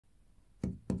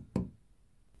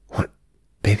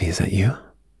Baby, is that you?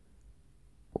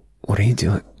 What are you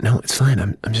doing? No, it's fine.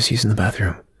 I'm just using the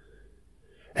bathroom.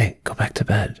 Hey, go back to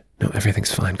bed. No,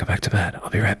 everything's fine. Go back to bed.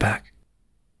 I'll be right back.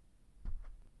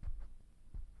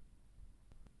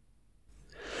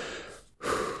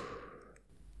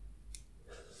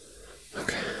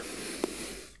 Okay.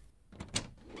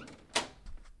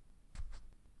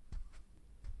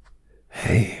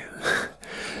 Hey.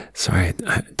 Sorry,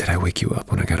 did I wake you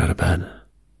up when I got out of bed?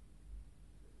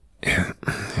 Yeah,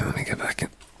 let me get back in.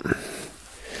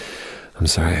 I'm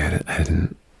sorry, I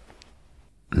didn't...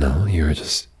 No, you were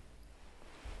just...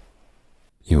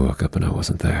 You woke up and I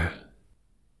wasn't there.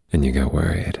 And you got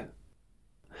worried.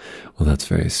 Well, that's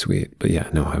very sweet. But yeah,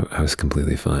 no, I was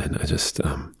completely fine. I just,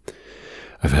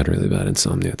 I've had really bad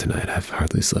insomnia tonight. I've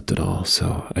hardly slept at all,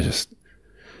 so I just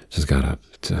got up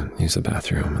to use the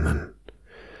bathroom, and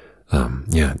then,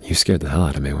 yeah, you scared the hell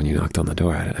out of me when you knocked on the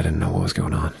door. I didn't know what was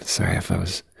going on. Sorry if I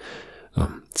was,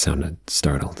 sounded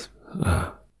startled.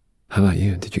 How about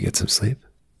you? Did you get some sleep?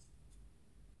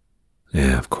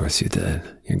 Yeah, of course you did.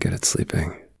 You're good at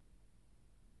sleeping.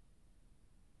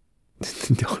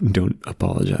 Don't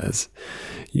apologize.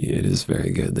 It is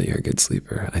very good that you're a good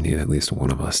sleeper. I need at least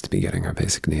one of us to be getting our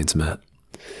basic needs met.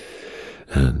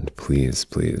 And please,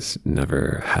 please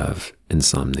never have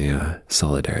insomnia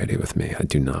solidarity with me. I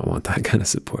do not want that kind of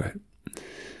support.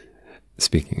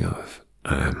 Speaking of,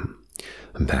 I'm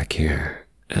back here,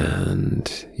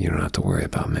 and you don't have to worry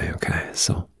about me, okay?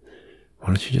 So why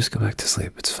don't you just go back to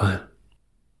sleep? It's fine.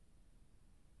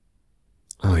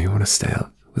 Oh, you want to stay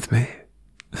up with me?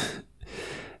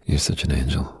 You're such an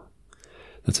angel.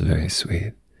 That's very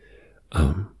sweet.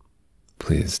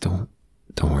 Please don't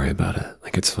worry about it.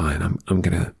 Like, it's fine. I'm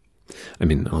gonna, I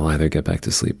mean, I'll either get back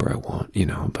to sleep or I won't, you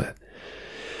know, but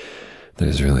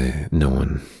there's really no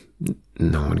one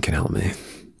can help me.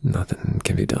 Nothing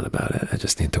can be done about it. I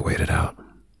just need to wait it out.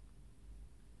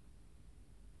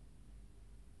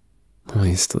 Oh,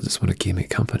 you still just want to keep me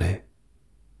company.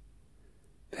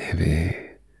 Baby,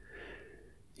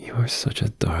 you are such a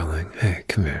darling. Hey,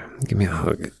 come here. Give me a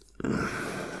hug.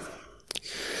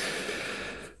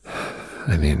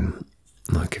 I mean,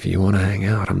 look, if you want to hang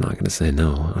out, I'm not going to say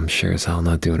no. I'm sure as hell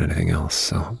not doing anything else,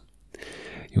 so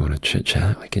you want to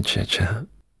chit-chat? We can chit-chat.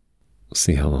 We'll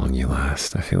see how long you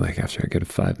last. I feel like after a good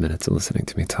 5 minutes of listening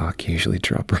to me talk, you usually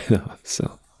drop right off,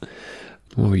 so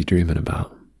what were you dreaming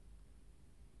about?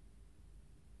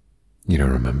 You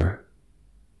don't remember?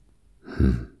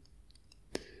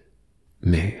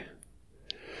 Me?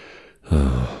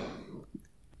 Oh,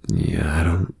 yeah, I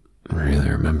don't really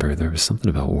remember. There was something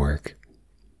about work,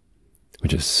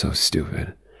 which is so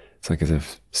stupid. It's like as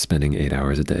if spending 8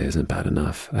 hours a day isn't bad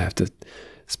enough. I have to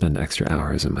spend extra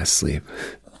hours in my sleep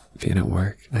being at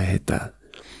work. I hate that.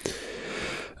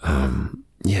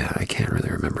 Yeah, I can't really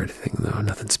remember anything though,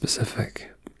 nothing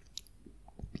specific.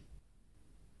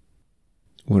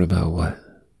 What about what?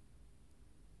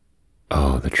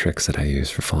 Oh, the tricks that I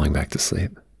use for falling back to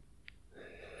sleep.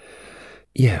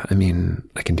 Yeah, I mean,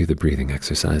 I can do the breathing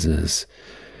exercises,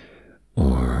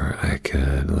 or I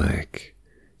could, like,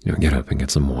 you know, get up and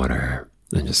get some water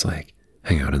and just, like,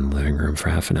 hang out in the living room for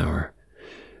half an hour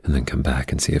and then come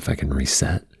back and see if I can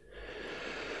reset.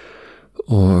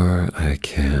 Or I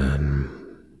can,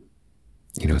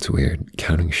 you know, it's weird.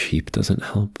 Counting sheep doesn't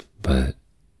help, but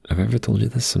have I ever told you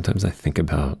this? Sometimes I think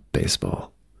about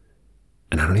baseball,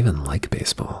 and I don't even like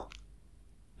baseball.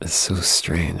 It's so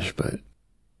strange, but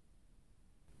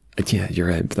yeah, you're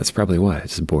right. That's probably why. It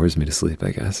just bores me to sleep,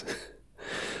 I guess.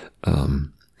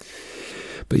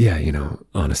 But yeah, you know,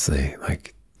 honestly,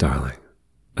 like, darling,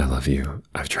 I love you.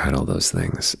 I've tried all those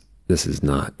things. This is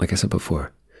not, like I said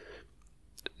before,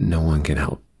 no one can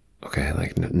help, okay?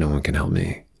 Like, no one can help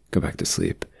me go back to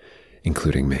sleep,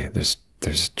 including me.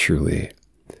 There's truly,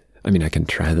 I mean, I can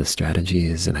try the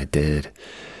strategies, and I did,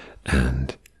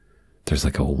 and there's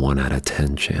like a 1 out of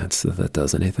 10 chance that that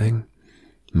does anything.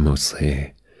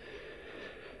 Mostly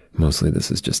this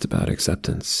is just about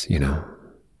acceptance, you know?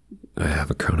 I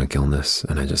have a chronic illness,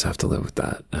 and I just have to live with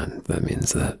that, and that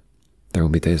means that there will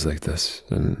be days like this,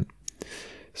 and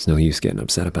there's no use getting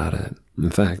upset about it.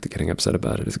 In fact, getting upset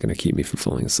about it is going to keep me from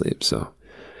falling asleep, so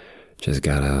just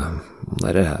gotta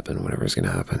let it happen, whatever's going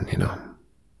to happen, you know?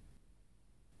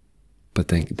 But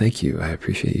thank you. I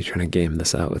appreciate you trying to game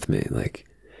this out with me. Like,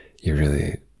 you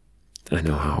really, I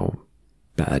know how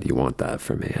bad you want that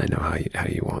for me. I know how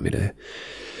you want me to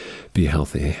be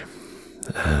healthy.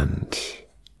 And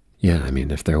yeah, I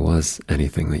mean, if there was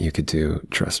anything that you could do,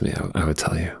 trust me, I would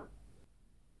tell you.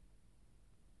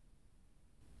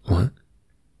 What?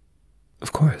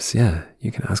 Of course, yeah.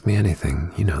 You can ask me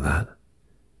anything. You know that.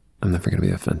 I'm never going to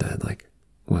be offended. Like,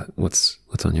 What's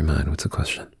on your mind? What's the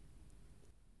question?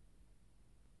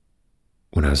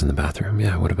 When I was in the bathroom?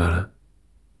 Yeah, what about it?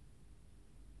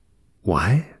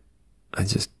 Why? I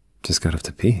just got up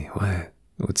to pee. Why?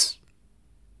 Is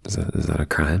that a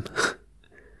crime?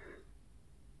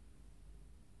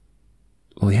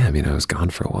 Well, yeah, I mean, I was gone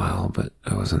for a while, but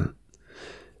I wasn't,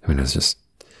 I mean, I guess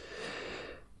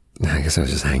I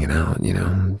was just hanging out, you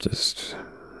know, just,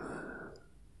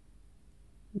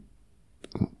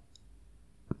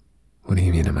 what do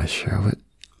you mean, am I sure? What,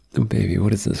 oh, baby,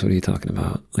 what is this? What are you talking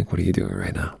about? Like, what are you doing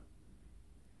right now?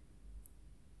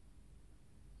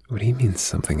 What do you mean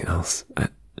something else?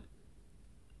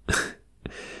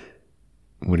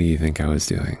 What do you think I was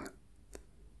doing?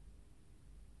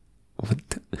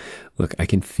 Look, I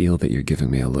can feel that you're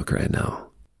giving me a look right now.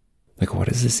 Like, what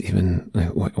is this even?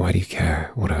 Like, why do you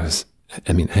care what I was?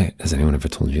 I mean, hey, has anyone ever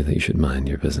told you that you should mind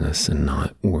your business and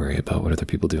not worry about what other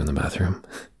people do in the bathroom?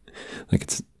 Like,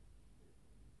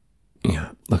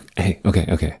 yeah, look, hey,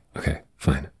 okay,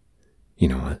 fine. You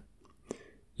know what?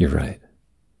 You're right.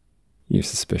 Your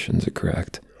suspicions are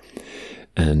correct.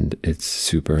 And it's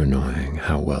super annoying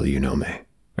how well you know me.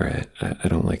 All right? I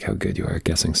don't like how good you are at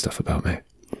guessing stuff about me.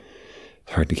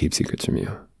 It's hard to keep secrets from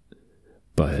you.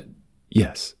 But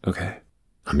yes, okay.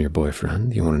 I'm your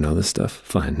boyfriend. You want to know this stuff?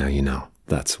 Fine, now you know.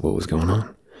 That's what was going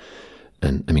on.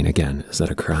 And I mean, again, is that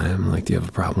a crime? Like, do you have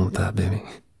a problem with that, baby?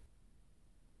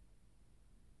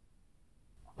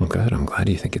 Well, good. I'm glad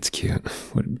you think it's cute.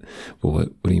 What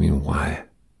do you mean, why?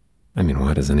 I mean,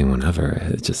 why does anyone ever?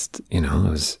 It just, you know, I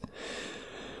was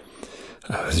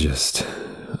just,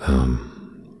 I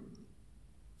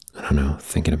don't know,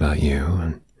 thinking about you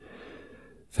and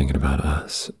thinking about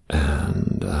us.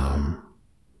 And,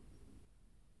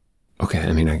 okay,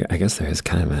 I mean, I guess there is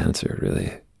kind of an answer,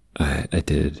 really. I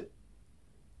did,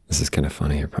 this is kind of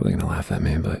funny. You're probably going to laugh at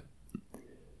me, but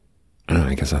I don't know.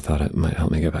 I guess I thought it might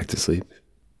help me get back to sleep.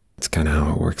 It's kind of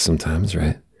how it works sometimes,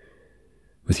 right?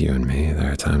 With you and me,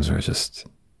 there are times where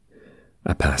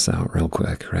I pass out real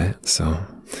quick, right? So,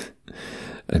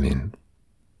 I mean,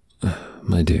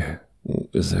 my dear,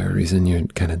 is there a reason you're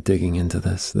kind of digging into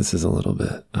this? This is a little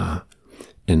bit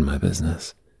in my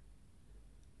business.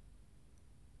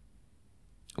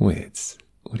 Wait,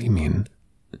 what do you mean?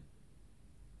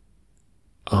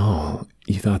 Oh,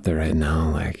 you thought that right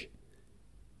now, like,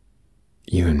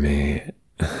 you and me.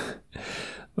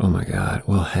 Oh my God.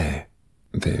 Well, hey,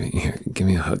 baby, here, give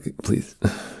me a hug, please.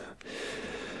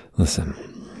 Listen,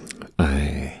 I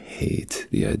hate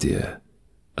the idea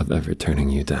of ever turning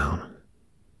you down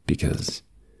because,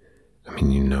 I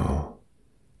mean, you know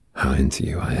how into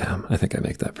you I am. I think I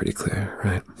make that pretty clear,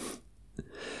 right?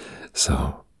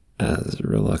 So, as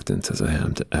reluctant as I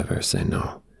am to ever say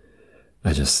no,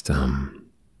 I just, I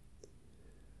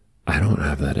don't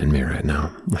have that in me right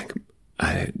now. Like,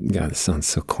 God, this sounds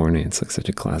so corny. It's like such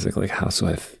a classic, like,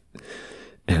 housewife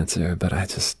answer, but I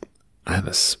have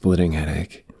a splitting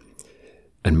headache.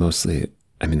 And mostly,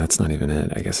 I mean, that's not even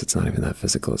it. I guess it's not even that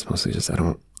physical. It's mostly just, I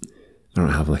don't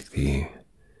have like the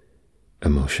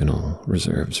emotional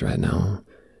reserves right now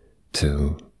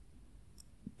to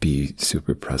be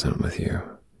super present with you.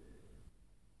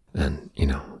 And, you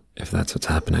know, if that's what's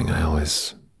happening, I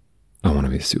want to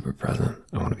be super present.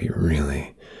 I want to be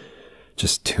really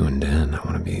just tuned in. I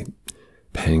want to be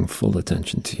paying full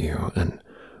attention to you and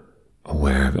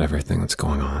aware of everything that's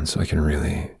going on so I can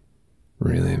really,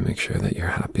 really make sure that you're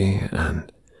happy.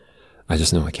 And I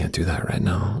just know I can't do that right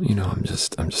now. You know, I'm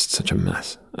just such a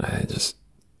mess. I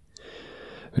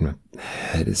mean, my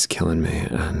head is killing me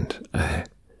and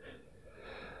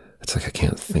it's like I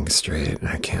can't think straight.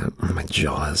 My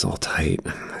jaw is all tight.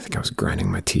 I think I was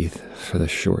grinding my teeth for the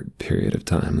short period of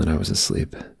time that I was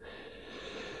asleep.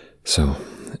 So,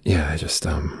 yeah, I'm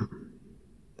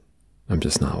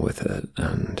just not with it,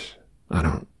 and I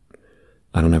don't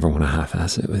ever want to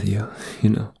half-ass it with you, you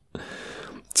know?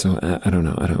 So, I don't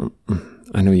know,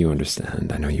 I know you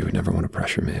understand. I know you would never want to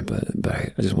pressure me, but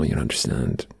I just want you to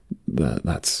understand that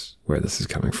that's where this is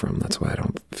coming from. That's why I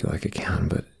don't feel like I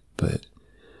can, but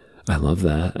I love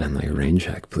that, and like, rain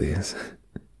check, please.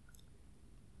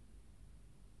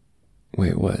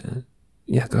 Wait, what?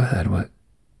 Yeah, go ahead, what?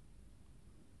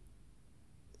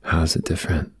 How is it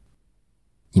different?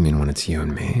 You mean when it's you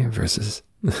and me versus...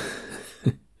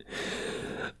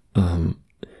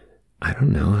 I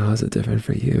don't know. How is it different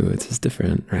for you? It's just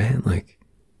different, right? Like,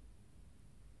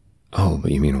 oh,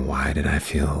 but you mean why did I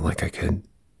feel like I could...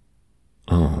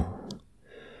 Oh.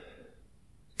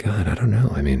 God, I don't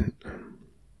know. I mean...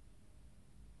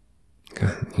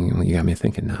 God, you got me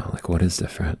thinking now. Like, what is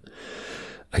different?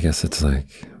 I guess it's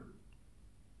like...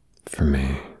 For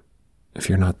me, if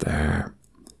you're not there...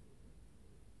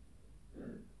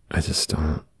 I just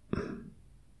don't,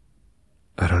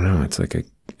 I don't know. It's like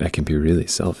I can be really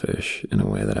selfish in a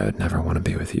way that I would never want to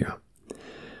be with you.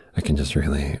 I can just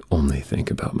really only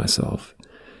think about myself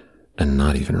and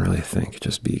not even really think,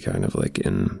 just be kind of like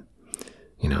in,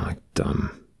 like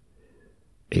dumb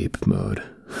ape mode,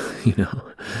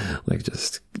 like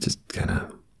just kind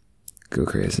of go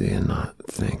crazy and not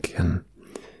think. And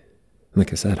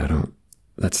like I said,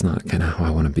 that's not kind of how I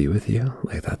want to be with you.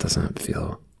 Like that doesn't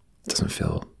feel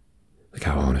like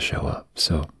how I want to show up.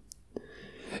 So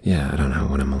yeah, I don't know,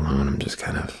 when I'm alone, I'm just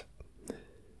kind of,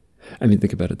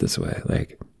 think about it this way.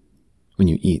 Like when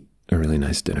you eat a really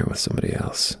nice dinner with somebody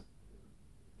else,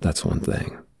 that's one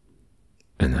thing.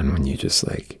 And then when you just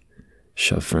like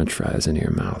shove French fries into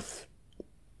your mouth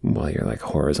while you're like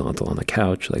horizontal on the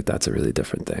couch, like that's a really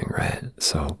different thing, right?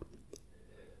 So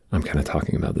I'm kind of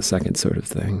talking about the second sort of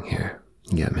thing here.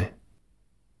 You get me?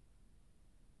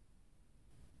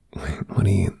 Wait, what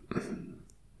do you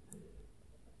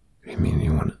mean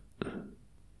you want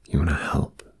to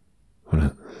help?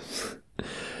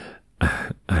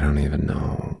 I don't even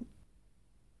know.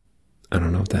 I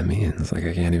don't know what that means. Like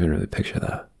I can't even really picture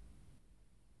that.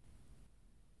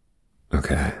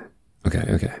 Okay.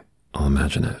 I'll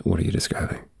imagine it. What are you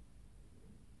describing?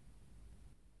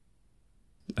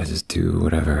 I just do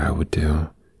whatever I would do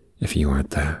if you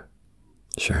weren't there.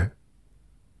 Sure.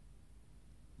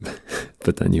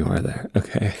 But then you are there,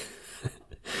 okay?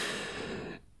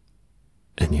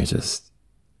 And you're just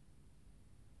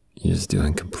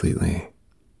doing completely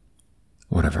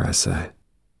whatever I say.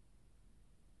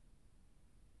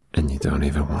 And you don't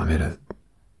even want me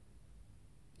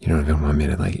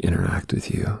to like interact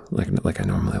with you like I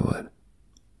normally would.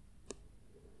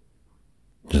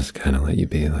 Just kind of let you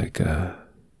be like an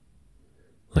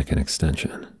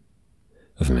extension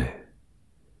of me.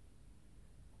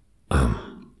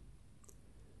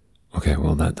 Okay,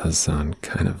 well that does sound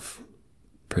kind of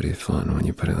pretty fun when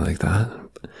you put it like that.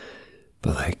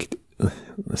 But like,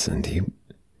 listen,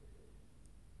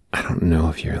 I don't know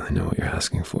if you really know what you're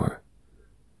asking for.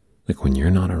 Like when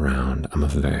you're not around, I'm a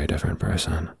very different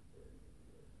person.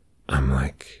 I'm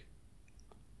like,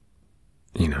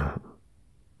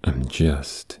 I'm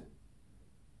just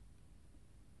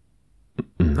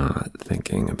not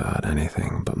thinking about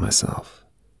anything but myself.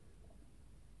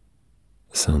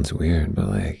 Sounds weird, but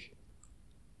like,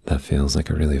 that feels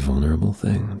like a really vulnerable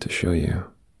thing to show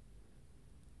you.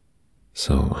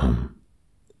 So,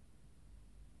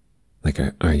 like,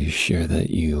 are you sure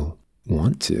that you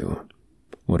want to?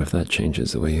 What if that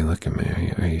changes the way you look at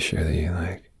me? Are you sure that you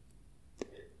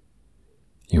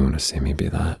want to see me be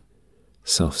that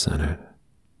self-centered?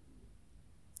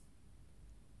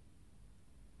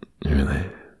 Really?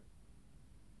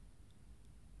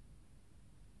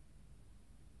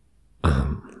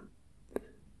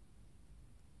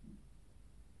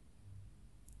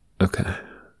 Okay.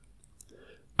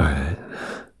 All right.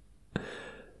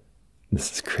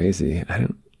 This is crazy.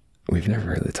 We've never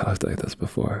really talked like this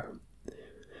before.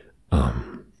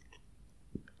 I'm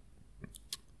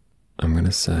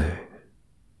gonna say,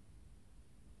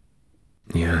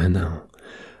 yeah, I know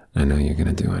you're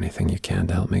gonna do anything you can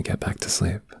to help me get back to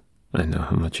sleep. I know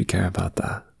how much you care about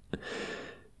that.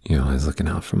 You're always looking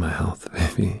out for my health,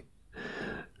 baby.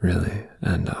 Really.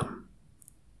 And,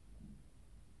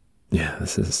 yeah,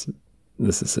 this is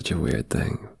such a weird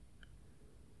thing.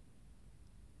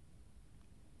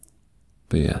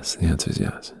 But yes, the answer is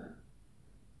yes.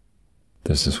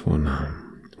 There's just one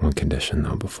condition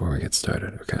though before we get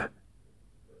started, okay?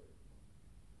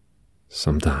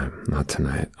 Sometime, not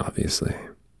tonight, obviously.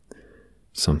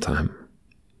 Sometime,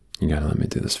 you gotta let me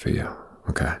do this for you,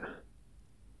 okay?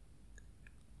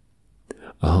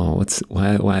 Oh,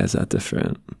 why is that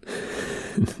different?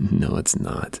 No, it's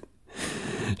not.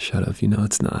 Shut up,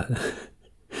 it's not.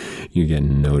 You get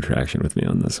no traction with me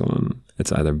on this one.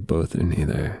 It's either both or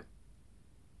neither.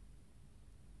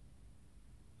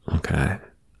 Okay.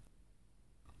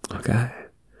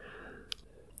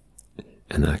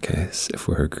 In that case, if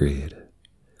we're agreed,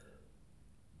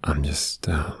 I'm just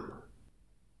gonna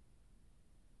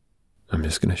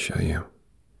show you.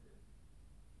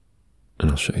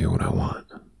 And I'll show you what I want.